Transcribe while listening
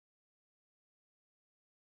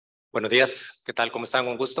Buenos días, ¿qué tal? ¿Cómo están?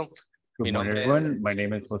 Un gusto. Good morning, everyone. My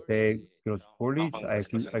name is Jose. I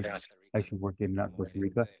actually work in Costa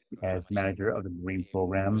Rica as manager of the marine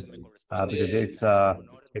program because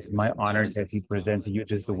it's my honor to actually present to you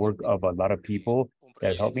just the work of a lot of people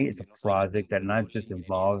that helped me. It's a project that not just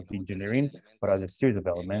involves engineering, but other series of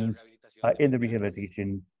elements in the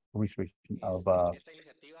rehabilitation restoration of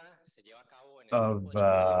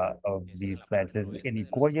these plants. In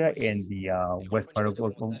Icoya, in the west part of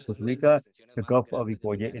Costa Rica, the Gulf of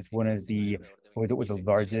Icoya is one of the with the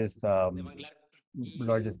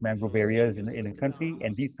largest mangrove areas in the country,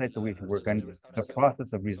 and these sites that we work on the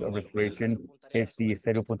process of restoration. It's the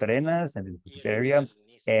Estero Punta Arenas and the area,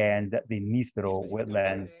 and the Níspero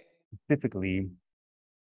wetlands specifically.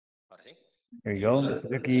 There you go.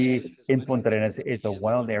 Specifically in Punta Arenas, it's a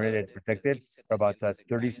wild area that's protected for about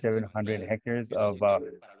 3,700 hectares of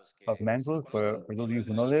mangroves. For those of you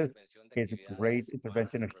who know this, it's a great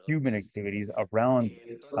intervention of human activities around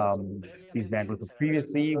these mangroves. So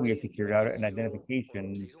previously, we actually carried out an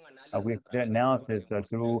identification. We did analysis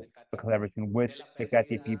through a collaboration with the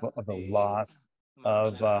Kati people of the loss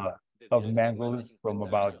of mangroves from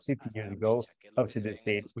about 50 years ago up to this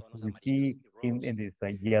date, which we see in this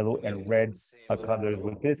yellow and red colors.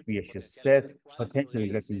 With this, we actually assess potentially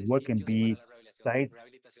exactly what can be sites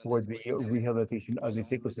for the rehabilitation of this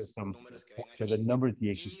ecosystem, which are the numbers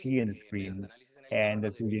you actually see in the screen. And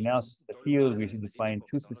through the analysis of the field, we actually define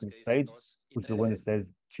two specific sites, which is the one that says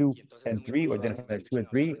 2 and 3, or identify 2 and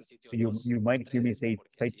 3. So you might hear me say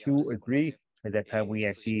site 2 or 3, and that's how we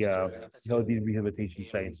actually know these rehabilitation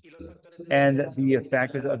sites. And the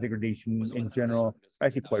factors of degradation in general are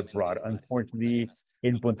actually quite broad. Unfortunately,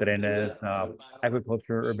 in Punta Arenas,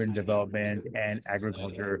 agriculture, urban development, and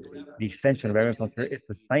agriculture, the extension of agriculture is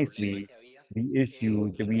precisely the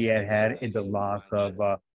issue that we had in the loss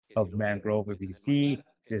of mangrove. If you see,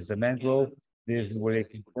 there's the mangrove, this is where they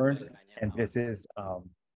can burn, and this is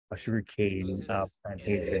a sugarcane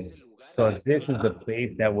plantation. So this is the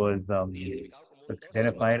place that was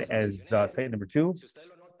identified as site number 2.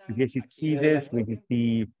 We can see this, we can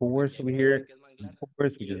see forest over here,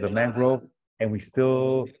 forest, which is the mangrove, and we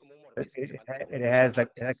still, it has like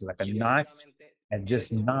a notch, and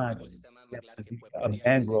this notch a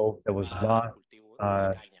mangrove that was lost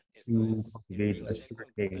to cultivate a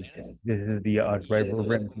sugarcane. This is the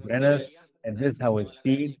river in Brenes, and this is how it's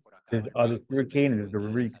seen. There's other sugarcane, and there's the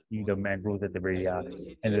river, you can see the mangroves at the very and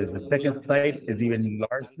there's the second site is even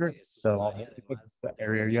larger. So the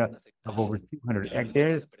area of over 200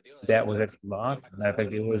 hectares that was actually lost. Matter of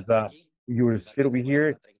fact, it was you were sit over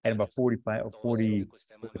here, and about 45 or 40,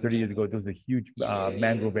 30 years ago, there was a huge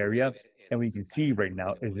mangrove area, and we can see right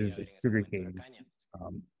now is this sugarcane.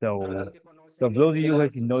 So those of you who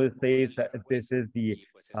actually know this place, this is the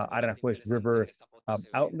Aranjuez River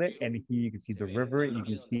outlet, and here you can see the river, you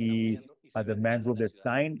can see the mangrove that's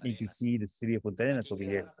dying, you can see the city of Punta Arenas over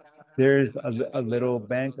here. There's a little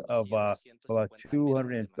bank of about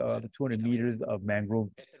 200 meters of mangrove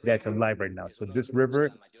that's alive right now. So this river,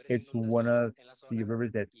 it's one of the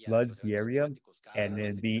rivers that floods the area, and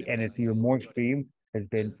it's even more extreme has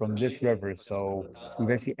been from this river. So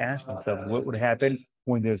we've actually asked ourselves what would happen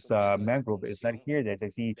when this mangrove is not here, that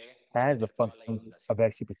actually has the function of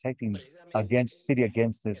actually protecting against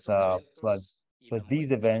this floods. So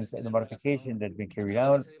these events and the modification that's been carried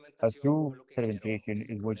out through sedimentation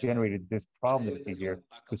is what generated this problem that we see here.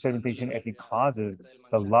 So sedimentation actually causes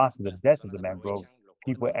the loss of the death of the mangrove.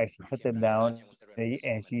 People actually cut them down. They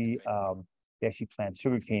actually plant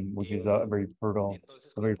sugarcane, which is a very fertile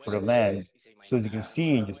land. So as you can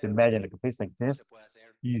see, just imagine like a place like this,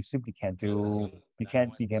 you simply can't do, you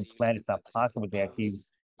can't plant. It's not possible to actually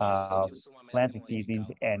plant the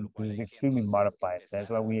seedlings, and it is extremely modified. That's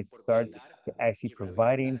why we start to actually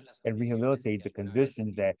providing and rehabilitate the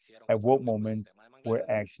conditions that at what moment were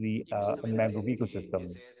actually a mangrove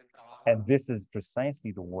ecosystem. And this is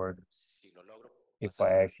precisely the word. If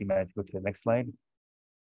I actually manage to go to the next slide.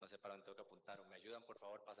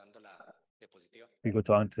 We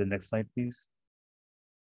go on to the next slide, please.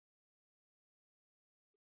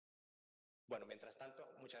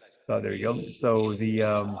 So there you go. So the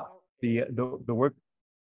work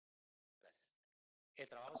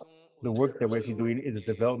that we're actually doing is the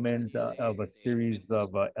development of a series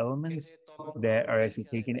of elements that are actually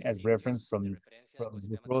taken as reference from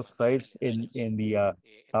the sites in the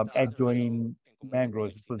adjoining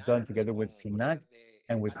mangroves. This was done together with SINAC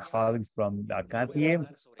and with colleagues from CATIE.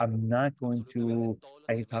 I'm not going to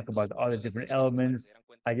actually talk about all the different elements.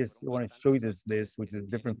 I just want to show you this list, which is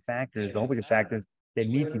different factors, a whole bunch of factors that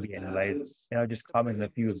need to be analyzed, and I'll just comment on a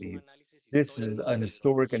few of these. This is an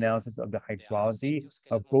historic analysis of the hydrology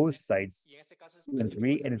of both sites, 2 and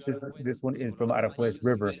 3, and this one is from Arapuez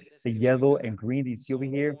River. The yellow and green you see over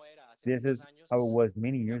here, this is how it was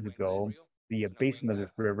many years ago. The basin of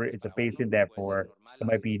this river, it's a basin that for it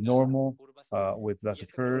might be normal with lots of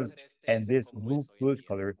curves, and this blue bluish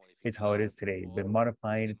color is how it is today, been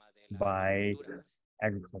modified by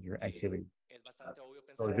agriculture activity.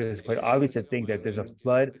 So this is quite obvious to think that there's a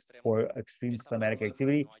flood or extreme climatic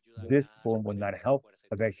activity. This form will not help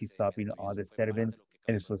of actually stopping all the sediment,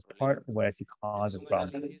 and this was part of what actually caused this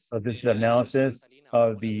problem. So this is analysis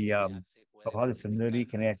of the of how the salinity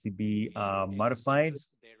can actually be modified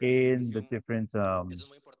in the different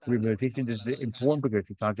rehabilitation. This is important because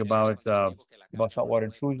we talk about saltwater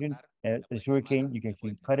intrusion and the sugarcane. You can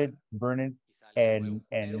actually cut it, burn it,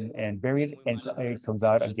 and bury it, and it comes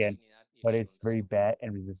out again, but it's very bad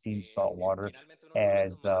and resisting salt water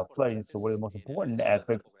and flooding. So one of the most important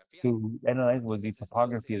aspects to analyze was the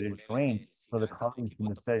topography of the terrain. So the colleagues from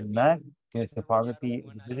the study, not in the topography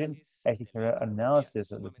division, actually carry out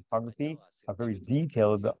analysis of the topography, a very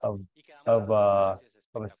detailed of uh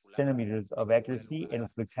of a centimeters of accuracy, and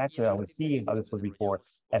it's spectacular. I would see how this was before.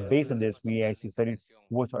 And based on this, we actually studied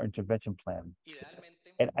what's our intervention plan.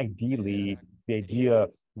 And ideally, the idea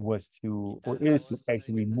was to, or is to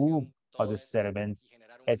actually remove all the sediments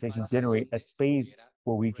and to actually generate a space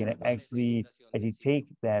where we can actually take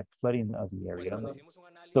that flooding of the area.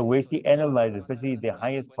 So we actually analyzed, especially the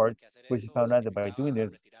highest part, which we found out that by doing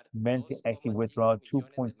this, meant to actually withdraw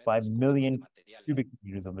 2.5 million cubic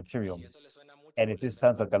meters of material. And if this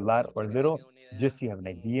sounds like a lot or little, just so you have an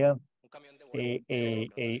idea, a a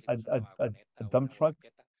a a, a, a a dump truck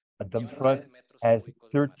a dump truck has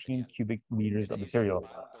 13 cubic meters of material.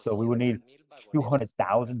 So we would need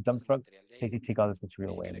 200,000 dump trucks to actually take all this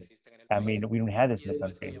material away. I mean, we don't have this in the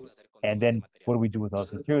country. And then what do we do with all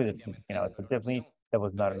this material that's so definitely that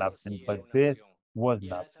was not an option, but this was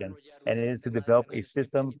an option. And it is to develop a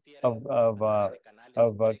system of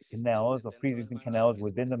canals, of pre-existing canals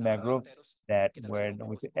within the mangrove that when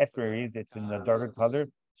with the estuaries, it's in the darker color.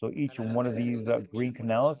 So each one of these green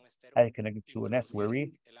canals is connected to an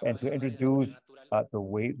estuary, and to introduce the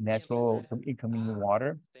way natural incoming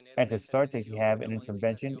water, and to start to have an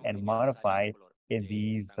intervention and modify in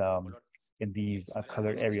these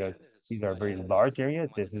colored areas. These are very large areas.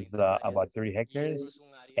 This is about 30 hectares,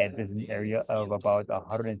 and this is an area of about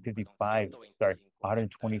 125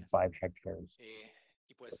 hectares.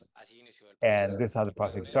 And this is how the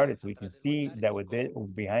project started. So we can see that with it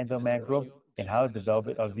behind the mangrove and how the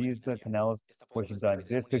development of these canals was done.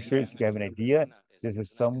 This picture, so you have an idea, this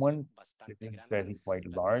is someone that is actually quite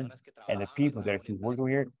large, and the people that actually work over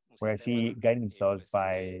here were actually guiding themselves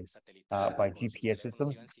by GPS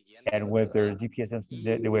systems, and with their GPS systems,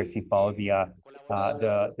 they would actually follow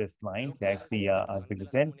this line to actually to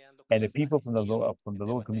descend, and the people from the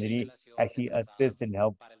local community actually assist and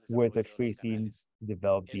help with the tracing to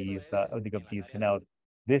develop these canals.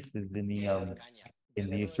 This is in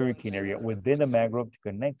the sugarcane area within the mangrove to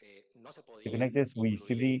connect this.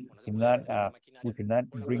 We cannot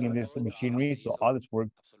bring in this machinery. So all this work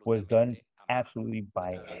was done absolutely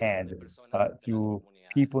by hand through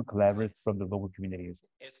people collaborators from the local communities.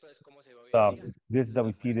 So this is how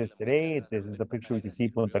we see this today. This is the picture we can see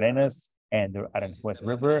Punta Arenas and the Aranjuez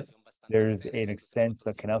River. There's an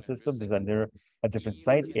extensive canal system. There's under a different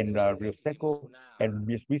site in Rio Seco, and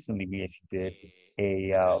just recently we actually did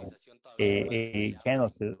a canal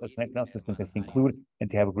system to include and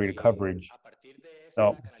to have a greater coverage.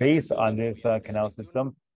 So based on this canal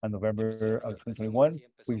system, on November of 2021,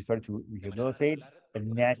 we started to rehabilitate, and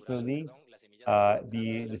naturally,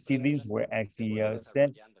 the seedlings were actually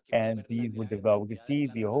sent, and these were developed. We can see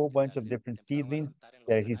the whole bunch of different seedlings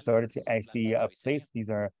that actually started to actually place. These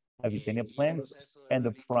are Avicennia plants, and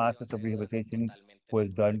the process of rehabilitation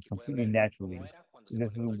was done completely naturally.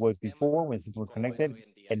 Was before when this was connected,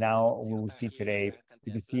 and now what we see today,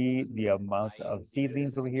 you can see the amount of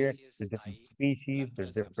seedlings over here, the different species,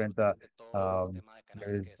 there's different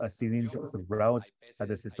there's seedlings throughout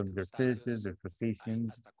the system. There's fishes, there's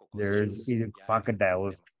crustaceans, there's even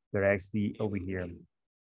crocodiles that are actually over here.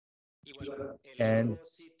 And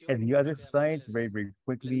the other site, very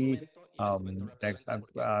quickly,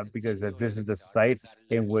 because this is the site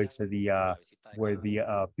in which the where the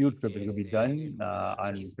field trip is going to be done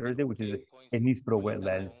on Thursday, which is in Nispero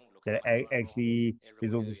wetlands that actually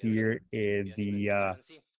is over here in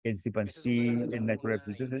Cifuentes in natural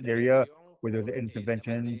representation area where there's an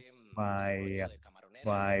intervention by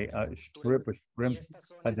shrimp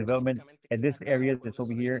development. And this area that's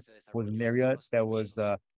over here was an area that was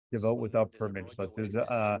developed without permits. So there's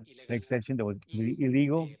an extension that was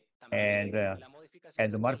illegal, and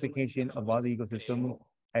the modification of all the ecosystem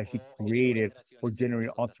actually created or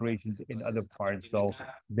generated alterations in other parts. So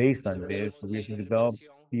based on this, we actually developed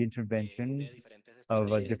the intervention of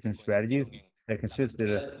different strategies that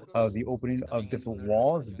consisted of the opening of different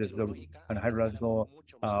walls. This is an hydrological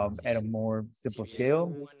at a more simple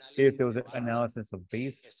scale. If there was an analysis of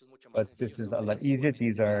base, but this is a lot easier.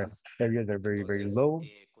 These are areas that are very, very low.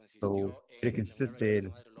 So it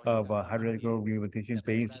consisted of hydrological rehabilitation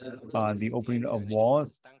based on the opening of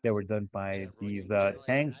walls that were done by these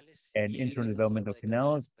tanks and internal development of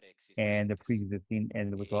canals and the pre-existing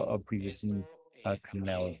and the withdrawal of pre-existing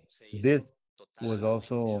canals. This was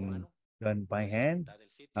also done by hand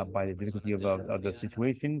by the difficulty of the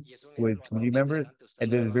situation with community members.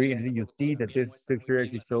 And this is very interesting. You'll see that this picture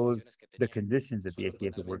actually shows the conditions that they actually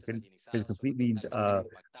have to work in. It's completely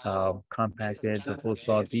compacted, the full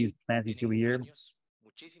salt. These plants you see over here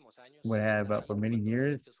would have for many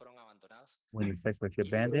years when the sites were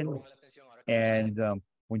abandoned. And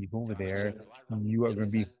when you go over there, you are going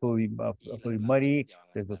to be fully muddy.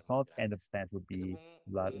 There's the salt, and the plants would be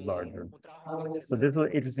a lot larger. So this was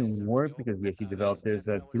interesting work because we actually developed this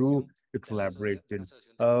through the collaboration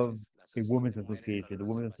of a women's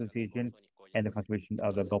association, and the conservation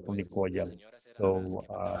of the Gulf of Nicoya. So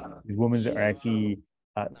the women are actually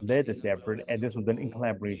led this effort, and this was done in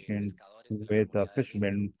collaboration with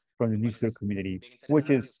fishermen from the Nisper community, which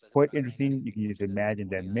is quite interesting. You can just imagine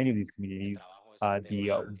that many of these communities,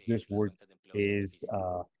 this work is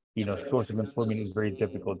source of employment is very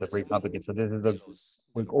difficult, they're very complicated. So this is a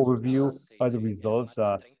quick overview of the results.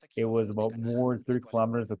 It was about more 30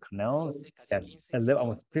 kilometers of canals that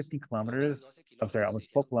almost 50 kilometers, I'm sorry,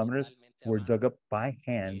 almost 12 kilometers were dug up by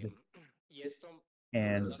hand.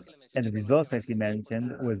 And the results actually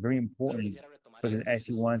mentioned was very important because I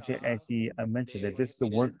actually want to mention that this is the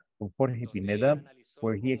work of Jorge Pineda,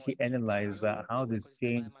 where he actually analyzed how this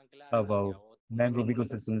change of mangrove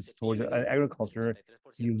ecosystems towards agriculture,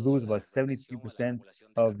 you lose about 73%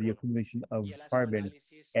 of the accumulation of carbon.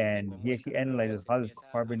 And he actually analyzes how this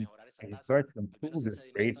carbon starts to improve this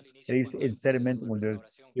rate, at least in sediment when there's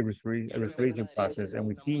a restoration process. And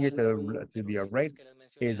we see here to the right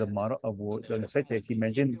is a model of what the sites as he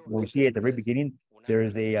mentioned. We see at the very beginning, there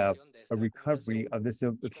is a recovery of this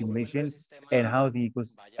accumulation and how the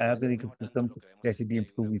ecosystem actually be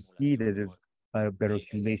improved. We see that there's a better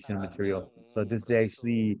accumulation of material. So this is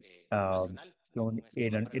actually shown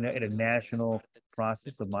in a national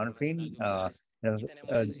process of monitoring,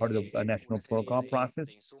 as part of the national protocol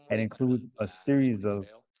process, and includes a series of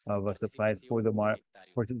supplies for the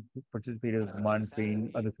participators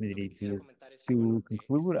monitoring of the community. To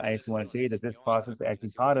conclude, I just want to say that this process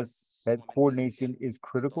actually taught us that coordination is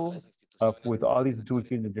critical with all these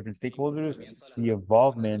institutions and different stakeholders. The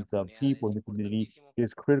involvement of people in the community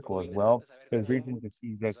is critical as well. It's very interesting to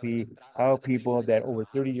see exactly how people that over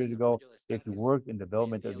 30 years ago, if you worked in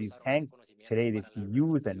development of these tanks, today they can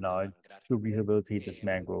use that knowledge to rehabilitate this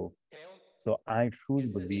mangrove. So I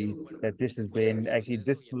truly believe that this has been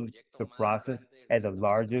this was the process and the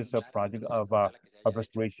largest project of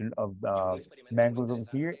restoration of mangroves over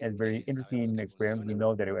here. And very interesting experiment. We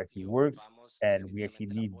know that it actually works, and we actually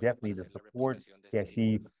need definitely the support to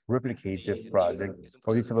actually replicate this project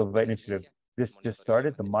or this type of initiative. This just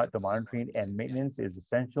started. The monitoring and maintenance is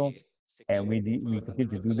essential, and we continue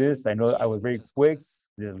to do this. I know I was very quick.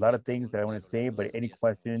 There's a lot of things that I want to say, but any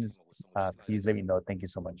questions, please let me know. Thank you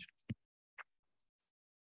so much.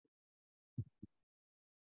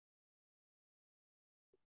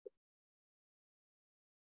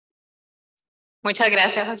 Muchas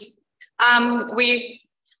gracias.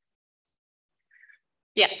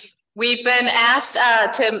 We've been asked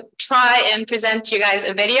to try and present to you guys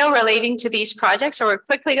a video relating to these projects. So we're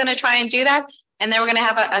quickly going to try and do that. And then we're going to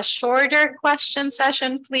have a shorter question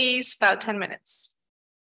session, please, about 10 minutes.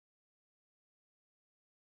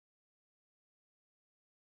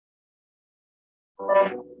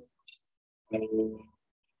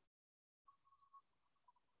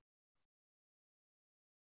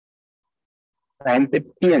 La gente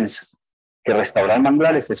piensa que restaurar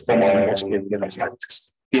manglares es como un bosque de las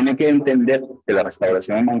casas. Tiene que entender que la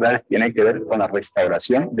restauración de manglares tiene que ver con la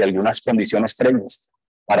restauración de algunas condiciones previas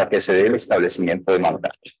para que se dé el establecimiento de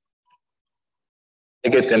manglares. Hay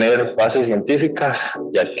que tener bases científicas,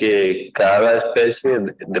 ya que cada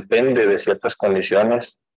especie depende de ciertas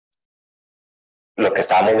condiciones. Lo que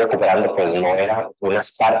estábamos recuperando pues no eran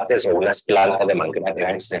unas partes o unas plantas de manglar,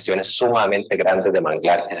 eran extensiones sumamente grandes de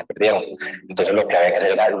manglar que se perdieron. Entonces lo que había que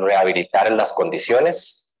hacer era rehabilitar las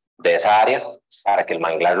condiciones de esa área para que el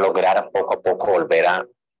manglar lograra poco a poco volver a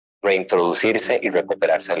reintroducirse y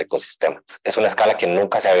recuperarse del ecosistema. Es una escala que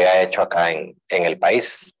nunca se había hecho acá en el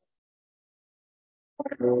país.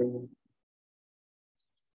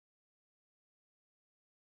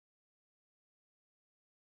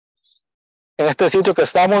 En este sitio que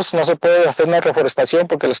estamos no se puede hacer una reforestación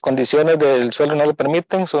porque las condiciones del suelo no lo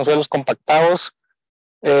permiten, son suelos compactados,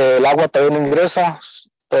 el agua todavía no ingresa,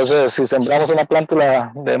 entonces si sembramos una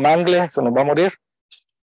plántula de mangle se nos va a morir.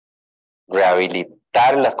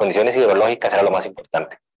 Rehabilitar las condiciones hidrológicas era lo más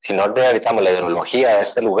importante. Si no rehabilitamos la hidrología de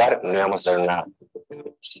este lugar, no íbamos a hacer nada.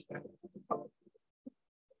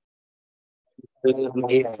 La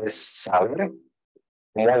hidrología es saber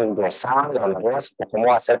cómo ingresaban las mareas o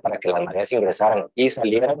cómo hacer para que las mareas ingresaran y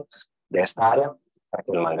salieran de esta área para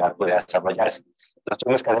que el manglar pudiera desarrollarse. Entonces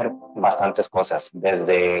tuvimos que hacer bastantes cosas,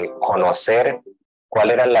 desde conocer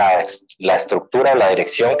cuál era la estructura o la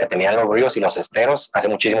dirección que tenían los ríos y los esteros hace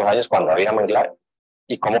muchísimos años cuando había manglar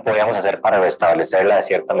y cómo podíamos hacer para restablecerla de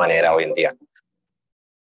cierta manera hoy en día.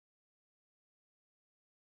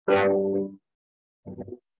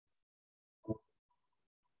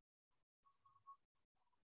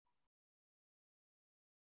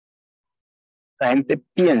 La gente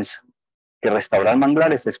piensa que restaurar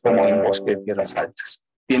manglares es como un bosque de tierras altas.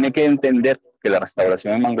 Tiene que entender que la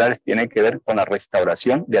restauración de manglares tiene que ver con la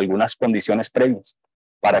restauración de algunas condiciones previas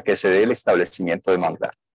para que se dé el establecimiento de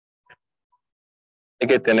manglar. Hay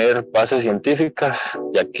que tener bases científicas,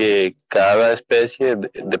 ya que cada especie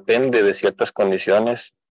depende de ciertas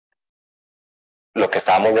condiciones. Lo que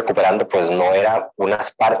estábamos recuperando pues no eran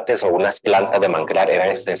unas partes o unas plantas de manglar, eran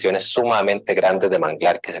extensiones sumamente grandes de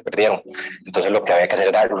manglar que se perdieron. Entonces lo que había que hacer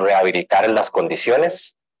era rehabilitar las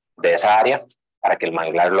condiciones de esa área para que el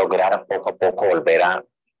manglar lograra poco a poco volver a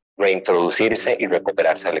reintroducirse y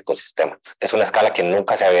recuperarse del ecosistema. Es una escala que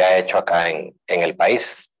nunca se había hecho acá en el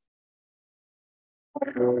país.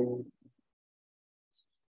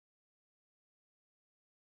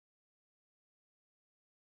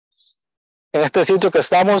 En este sitio que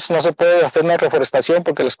estamos no se puede hacer una reforestación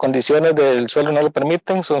porque las condiciones del suelo no lo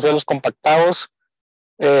permiten, son suelos compactados,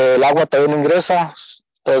 el agua todavía no ingresa,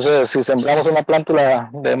 entonces si sembramos una plántula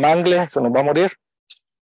de mangle se nos va a morir.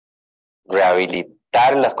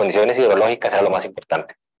 Rehabilitar las condiciones hidrológicas era lo más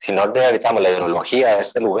importante. Si no rehabilitamos la hidrología de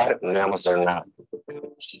este lugar, no íbamos a hacer nada.